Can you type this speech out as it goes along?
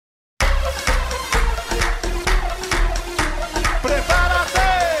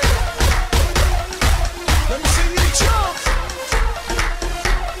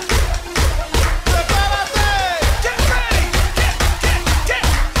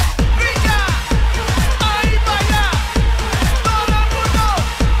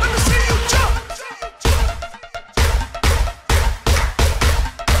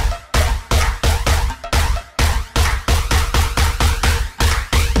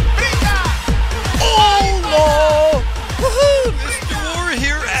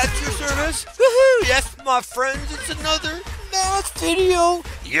my friends, it's another math video.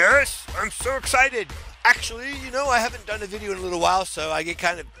 Yes, I'm so excited. Actually, I haven't done a video in a little while, so I get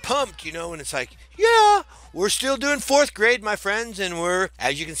kind of pumped, and it's like, yeah, we're still doing 4th grade, my friends, and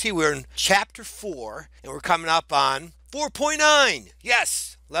as you can see, we're in chapter 4, and we're coming up on 4.9.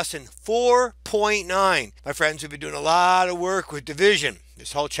 Yes, lesson 4.9. My friends, we've been doing a lot of work with division.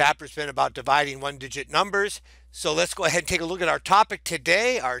 This whole chapter's been about dividing one-digit numbers. So let's go ahead and take a look at our topic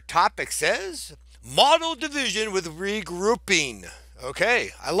today. Our topic says, model division with regrouping. Okay,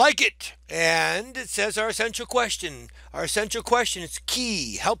 I like it. And it says our essential question. Our essential question is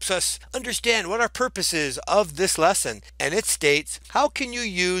key, helps us understand what our purpose is of this lesson. And it states, how can you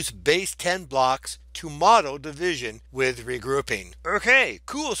use base 10 blocks to model division with regrouping? Okay,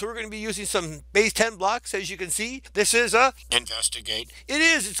 cool. So we're going to be using some base 10 blocks. As you can see, this is a investigate. It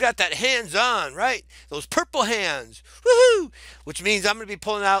is. It's got that hands-on, right? Those purple hands. Woohoo! Which means I'm going to be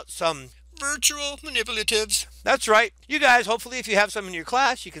pulling out some virtual manipulatives. That's right. You guys, hopefully if you have some in your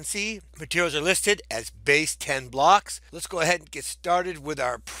class, you can see materials are listed as base 10 blocks. Let's go ahead and get started with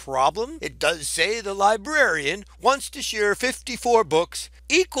our problem. It does say the librarian wants to share 54 books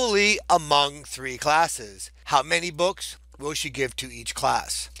equally among 3 classes. How many books will she give to each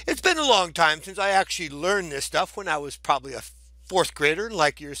class? It's been a long time since I actually learned this stuff, when I was probably a 4th grader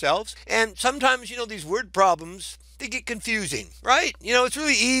like yourselves. And sometimes, these word problems, they get confusing, right? It's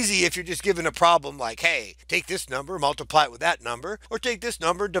really easy if you're just given a problem like, hey, take this number, multiply it with that number, or take this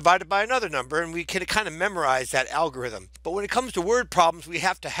number, divide it by another number, and we can kind of memorize that algorithm. But when it comes to word problems, we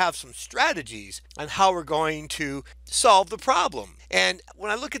have to have some strategies on how we're going to solve the problem. And when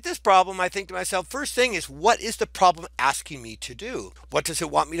I look at this problem, I think to myself, first thing is, what is the problem asking me to do? What does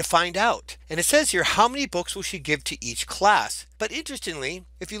it want me to find out? And it says here, how many books will she give to each class? But interestingly,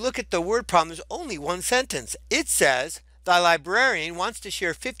 if you look at the word problem, there's only one sentence. It says, the librarian wants to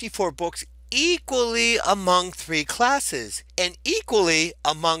share 54 books equally among 3 classes. And equally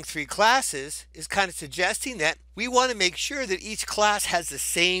among 3 classes is kind of suggesting that we want to make sure that each class has the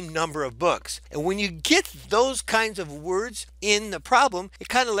same number of books. And when you get those kinds of words in the problem, it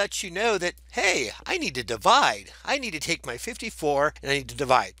kind of lets you know that, hey, I need to divide. I need to take my 54 and I need to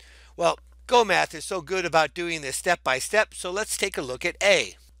divide. Well, Go Math is so good about doing this step by step, so let's take a look at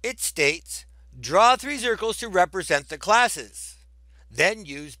A. It states, draw 3 circles to represent the classes. Then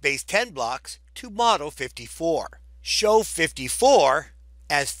use base 10 blocks to model 54. Show 54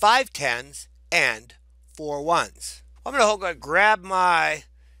 as 5 tens and 4 ones. I'm going to grab my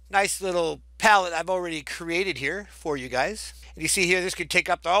nice little palette I've already created here for you guys. And you see here, this could take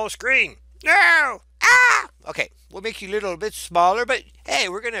up the whole screen. No! Ah! Okay, we'll make you a little bit smaller, but hey,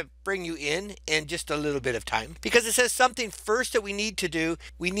 we're going to bring you in just a little bit of time, because it says something first that we need to do.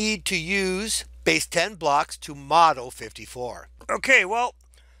 We need to use base 10 blocks to model 54. Okay, well,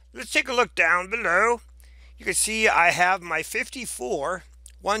 let's take a look down below. You can see I have my 54,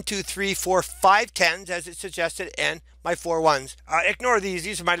 1, 2, 3, 4, 5 tens as it suggested, and my 4 ones. Ignore these.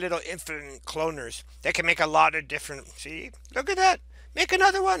 These are my little infant cloners. They can make a lot of different, see, look at that. Make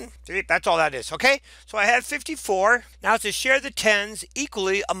another one. See, that's all that is, okay? So I have 54. Now it's to share the tens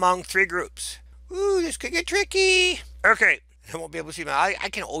equally among 3 groups. Ooh, this could get tricky. Okay, I won't be able to see I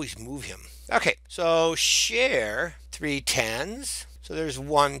can always move him. Okay, so share 3 tens. So there's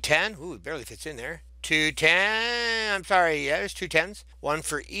 1 10. Ooh, it barely fits in there. 2 10. I'm sorry, yeah, there's 2 tens. 1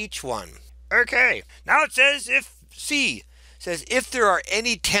 for each one. Okay, now it says C says if there are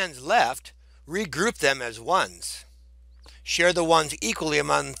any tens left, regroup them as ones. Share the ones equally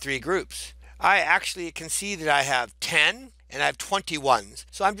among 3 groups. I actually can see that I have 10 and I have 21s.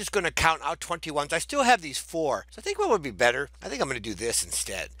 So I'm just going to count out 21s. I still have these 4. So I think what would be better, I think I'm going to do this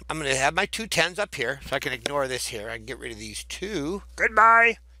instead. I'm going to have my 2 10s up here, so I can ignore this here. I can get rid of these 2.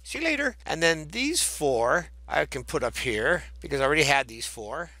 Goodbye. See you later. And then these 4 I can put up here because I already had these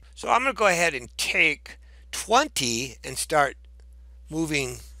 4. So I'm going to go ahead and take 20 and start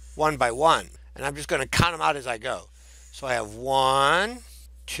moving one by one. And I'm just going to count them out as I go. So I have 1,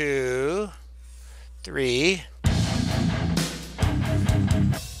 2, 3.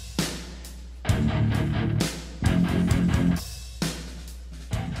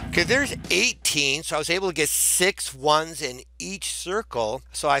 Okay, there's 18, so I was able to get 6 ones in each circle.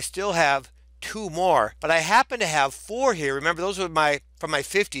 So I still have 2 more, but I happen to have 4 here. Remember, those were from my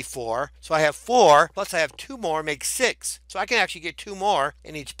 54. So I have 4, plus I have 2 more, makes 6. So I can actually get 2 more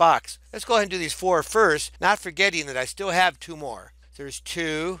in each box. Let's go ahead and do these 4 first, not forgetting that I still have 2 more. There's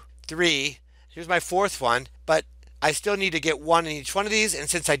 2, 3. Here's my 4th one, but I still need to get 1 in each one of these. And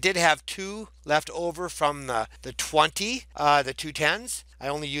since I did have 2 left over from the 20, the 2 10s, I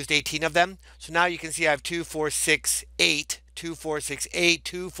only used 18 of them. So now you can see I have 2, 4, 6, 8 2, 4, 6, 8,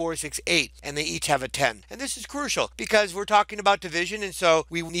 2, 4, 6, 8, and they each have a 10. And this is crucial because we're talking about division, and so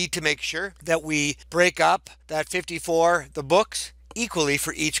we need to make sure that we break up that 54, the books, equally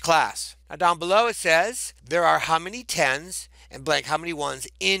for each class. Now down below it says there are how many 10s and blank how many 1s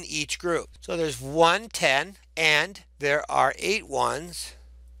in each group. So there's 1 10 and there are 8 1s,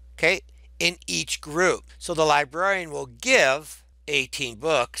 okay, in each group. So the librarian will give 18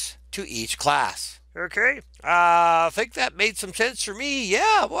 books to each class. Okay, I think that made some sense for me.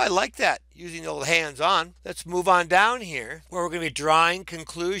 Yeah, well, I like that, using the old hands-on. Let's move on down here, where we're going to be drawing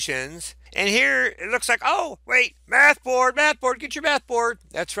conclusions. And here, it looks like, oh, wait, math board, get your math board.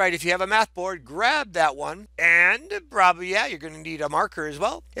 That's right, if you have a math board, grab that one. And probably, yeah, you're going to need a marker as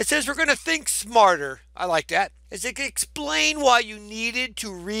well. It says we're going to think smarter. I like that. It's like explain why you needed to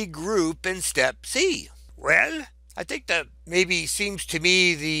regroup in step C. Well, I think that maybe seems to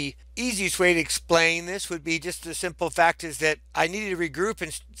me the easiest way to explain this would be just the simple fact is that I needed to regroup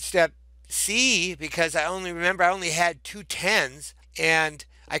in step C because I only had 2 10s and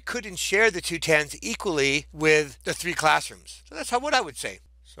I couldn't share the 2 10s equally with the 3 classrooms. So that's what I would say.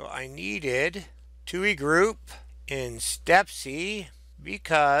 So I needed to regroup in step C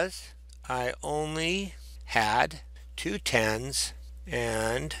because I only had 2 10s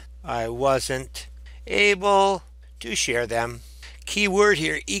and I wasn't able to share them. Key word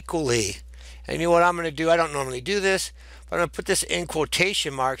here, equally. And you know what I'm going to do? I don't normally do this, but I'm going to put this in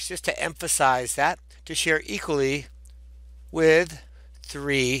quotation marks just to emphasize that, to share equally with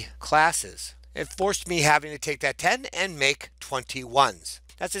 3 classes. It forced me having to take that 10 and make 21s.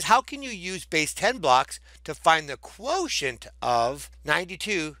 That says, how can you use base 10 blocks to find the quotient of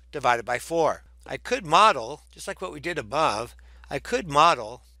 92 divided by 4? I could model, just like what we did above, I could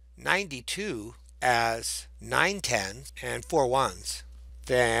model 92 as 9 10s and 4 1s.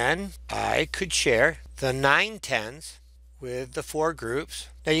 Then I could share the 9 10s with the 4 groups.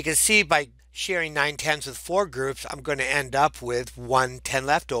 Now you can see by sharing 9 10s with 4 groups, I'm going to end up with 1 10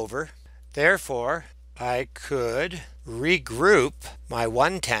 left over. Therefore, I could regroup my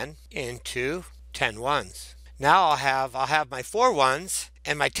 1 10 into 10 1s. Now I'll have my 4 1s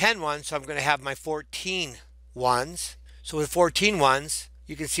and my 10 1s, so I'm going to have my 14 1s. So with 14 1s,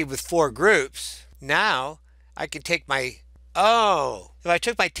 you can see with 4 groups, now I can take my, if I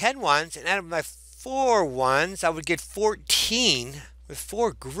took my 10 1s and added my 4 1s, I would get 14 with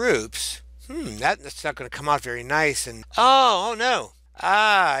 4 groups. That's not going to come out very nice. And oh no.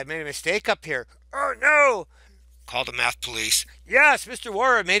 I made a mistake up here. Oh no. Call the math police. Yes, Mr.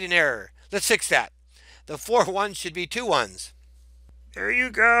 Warren made an error. Let's fix that. The 4 1s should be 2 1s. There you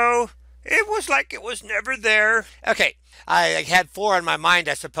go. It was like it was never there. Okay, I had 4 on my mind,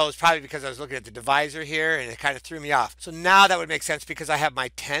 I suppose, probably because I was looking at the divisor here and it kind of threw me off. So now that would make sense because I have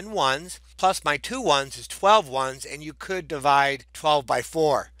my 10 1s plus my 2 1s is 12 1s, and you could divide 12 by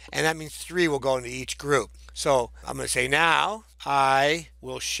 4. And that means 3 will go into each group. So I'm going to say now I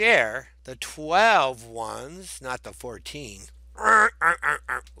will share the 12 1s, not the 14.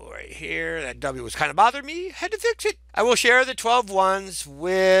 Right here, that W was kind of bothering me. Had to fix it. I will share the 12 1s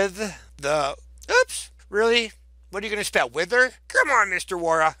with the, oops, really? What are you going to spell? Wither? Come on, Mr.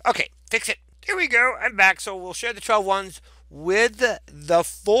 Wara. Okay, fix it. Here we go. I'm back. So we'll share the 12 1s with the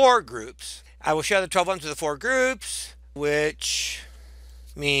 4 groups. I will share the 12 1s with the 4 groups, which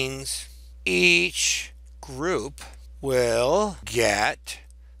means each group will get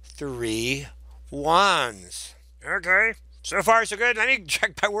 3 1s. Okay. So far, so good. Let me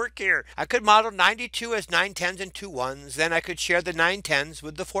check my work here. I could model 92 as 9 10s and 2 1s. Then I could share the 9 10s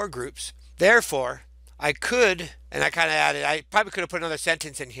with the 4 groups. Therefore, I could, and I kind of added, I probably could have put another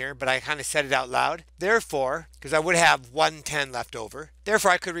sentence in here, but I kind of said it out loud. Therefore, because I would have 1 10 left over.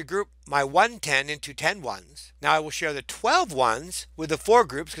 Therefore, I could regroup my 1 10 into 10 1s. Now I will share the 12 1s with the 4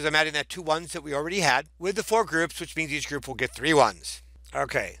 groups, because I'm adding that 2 1s that we already had, with the 4 groups, which means each group will get 3 1s.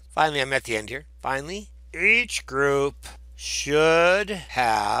 Okay, finally I'm at the end here. Finally, each group should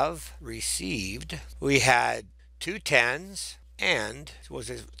have received, we had 2 10s and, was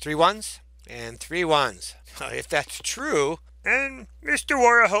it 3 1s? And 3 1s. If that's true, and Mr.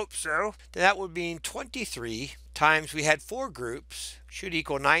 Wara hopes so, then that would mean 23 times we had 4 groups should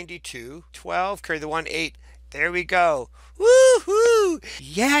equal 92. 12, carry the 1, 8. There we go. Woohoo!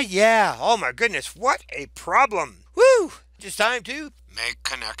 Yeah. Oh my goodness, what a problem. Woo! It's time to make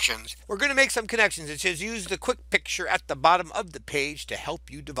connections. We're going to make some connections. It says use the quick picture at the bottom of the page to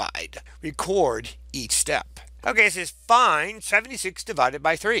help you divide. Record each step. Okay, it says find 76 divided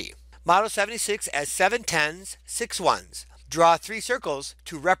by 3. Model 76 as 7 10s, 6 1s. Draw 3 circles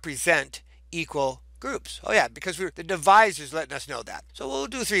to represent equal groups. Oh yeah, because the divisor's letting us know that. So we'll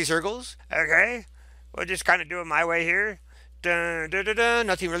do 3 circles. Okay, we'll just kind of do it my way here.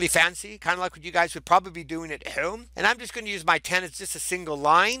 Nothing really fancy, kind of like what you guys would probably be doing at home. And I'm just going to use my 10 as just a single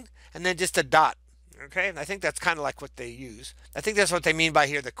line and then just a dot. Okay, I think that's kind of like what they use. I think that's what they mean by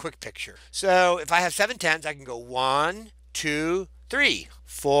here, the quick picture. So if I have 7 tens, I can go 1, 2, 3,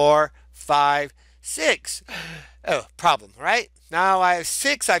 4, 5, 6. Oh, problem, right? Now I have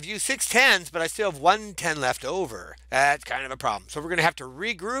 6, I've used 6 tens, but I still have 1 10 left over. That's kind of a problem. So we're going to have to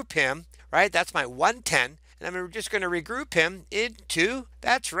regroup him, right? That's my 1 10. And I'm just going to regroup him into,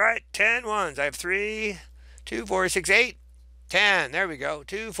 that's right, 10 ones. I have 3, 2, 4, 6, 8. 10. There we go.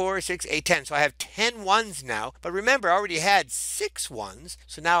 2, 4, 6, 8, 10. So I have 10 ones now. But remember, I already had 6 ones.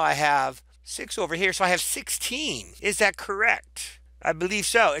 So now I have 6 over here. So I have 16. Is that correct? I believe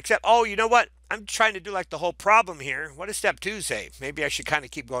so. Except, oh, you know what? I'm trying to do like the whole problem here. What does step 2 say? Maybe I should kind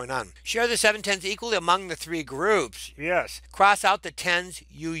of keep going on. Share the 7 tens equally among the 3 groups. Yes. Cross out the tens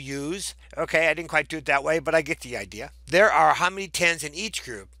you use. Okay, I didn't quite do it that way, but I get the idea. There are how many tens in each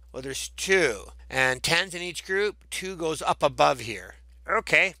group? Well, there's 2. And 10s in each group, 2 goes up above here.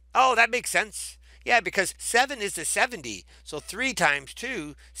 Okay. Oh, that makes sense. Yeah, because 7 is the 70. So 3 times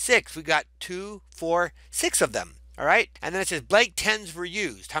 2, 6. We got 2, 4, 6 of them. All right. And then it says blank 10s were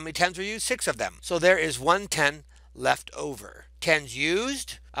used. How many 10s were used? 6 of them. So there is 1 10 left over. 10s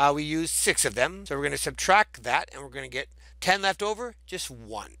used, we used 6 of them. So we're going to subtract that and we're going to get 10 left over, just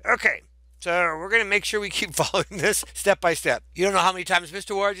 1. Okay. So we're going to make sure we keep following this step by step. You don't know how many times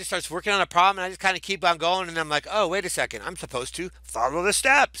Mr. Ward just starts working on a problem and I just kind of keep on going and I'm like, oh, wait a second. I'm supposed to follow the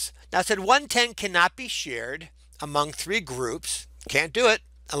steps. Now it said 1 10 cannot be shared among 3 groups. Can't do it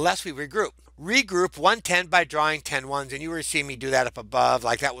unless we regroup. Regroup 1 10 by drawing 10 ones. And you were seeing me do that up above.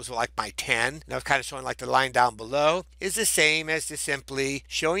 Like that was like my 10. And I was kind of showing like the line down below is the same as just simply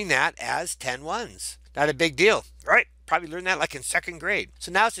showing that as 10 ones. Not a big deal, right? Probably learned that like in 2nd grade.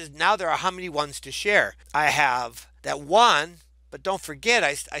 So now it says, now there are how many ones to share? I have that 1, but don't forget,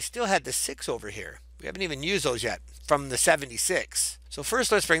 I still had the 6 over here. We haven't even used those yet from the 76. So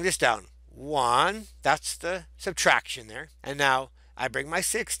first let's bring this down. 1, that's the subtraction there. And now I bring my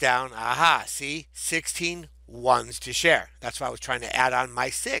 6 down. Aha, see, 16 ones to share. That's why I was trying to add on my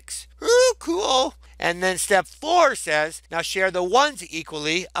 6. Ooh, cool. And then step 4 says, now share the ones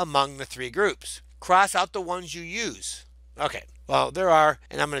equally among the 3 groups. Cross out the ones you use. Okay, well, there are,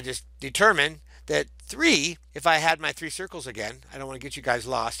 and I'm going to just determine that 3, if I had my 3 circles again, I don't want to get you guys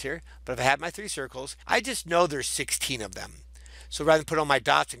lost here, but if I had my 3 circles, I just know there's 16 of them. So rather than put all my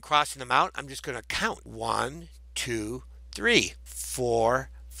dots and crossing them out, I'm just going to count. 1, 2, 3, 4,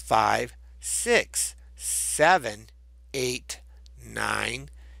 5, 6, 7, 8, 9,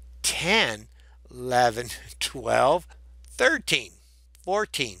 10, 11, 12, 13,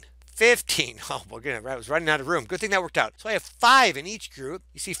 14, 15. Oh, my goodness, I was running out of room. Good thing that worked out. So I have 5 in each group.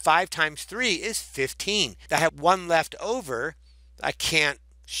 You see 5 times 3 is 15. I have 1 left over. I can't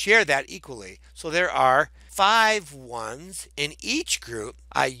share that equally. So there are 5 ones in each group.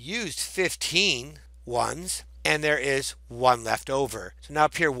 I used 15 ones and there is 1 left over. So now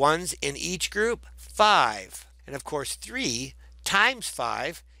up here, ones in each group, 5. And of course 3 times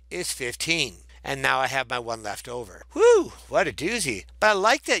 5 is 15. And now I have my 1 left over. Whew, what a doozy. But I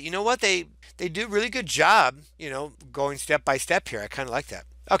like that. You know what? They do a really good job, you know, going step by step here. I kind of like that.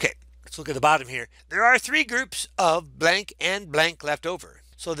 Okay, let's look at the bottom here. There are 3 groups of blank and blank left over.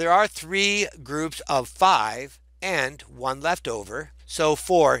 So there are 3 groups of 5 and 1 left over. So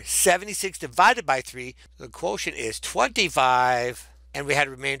for 76 divided by 3, the quotient is 25. And we had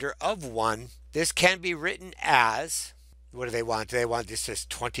a remainder of 1. This can be written as, what do they want? Do they want this as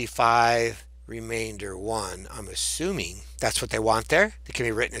 25 remainder 1? I'm assuming that's what they want there. It can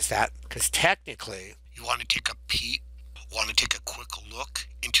be written as that because technically You want to take a peek? Want to take a quick look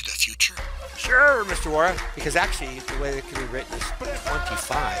into the future? Sure, Mr. Wara, because actually the way it can be written is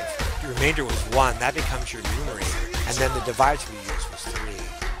 25. The remainder was 1. That becomes your numerator. And then the divides we used was 3.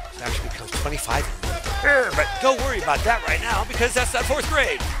 So it actually becomes 25. But don't worry about that right now because that's that 4th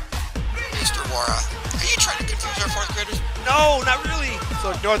grade. Mr. Wara, are you trying to confuse our 4th graders? No, not really. So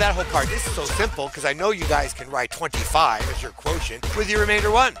ignore that whole part. This is so simple because I know you guys can write 25 as your quotient with your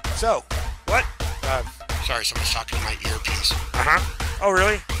remainder 1. So, what? Sorry, someone's talking to my earpiece. Oh,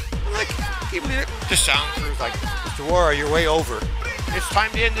 really? I'm like, the sound crew's like, Mr. Wara, you're way over. It's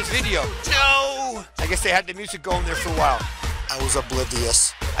time to end this video. No! I guess they had the music going there for a while. I was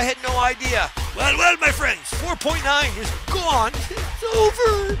oblivious. I had no idea. Well, my friends, 4.9 is gone. It's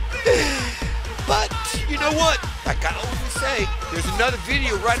over. But you know what? I gotta always say, there's another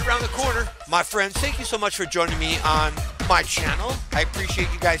video right around the corner. My friends, thank you so much for joining me on my channel. I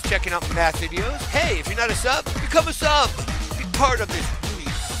appreciate you guys checking out my math videos. Hey, if you're not a sub, become a sub. Be part of this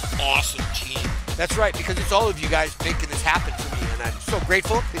really awesome team. That's right, because it's all of you guys making this happen for me, and I'm so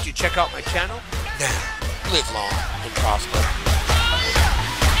grateful that you check out my channel. Now, live long and prosper.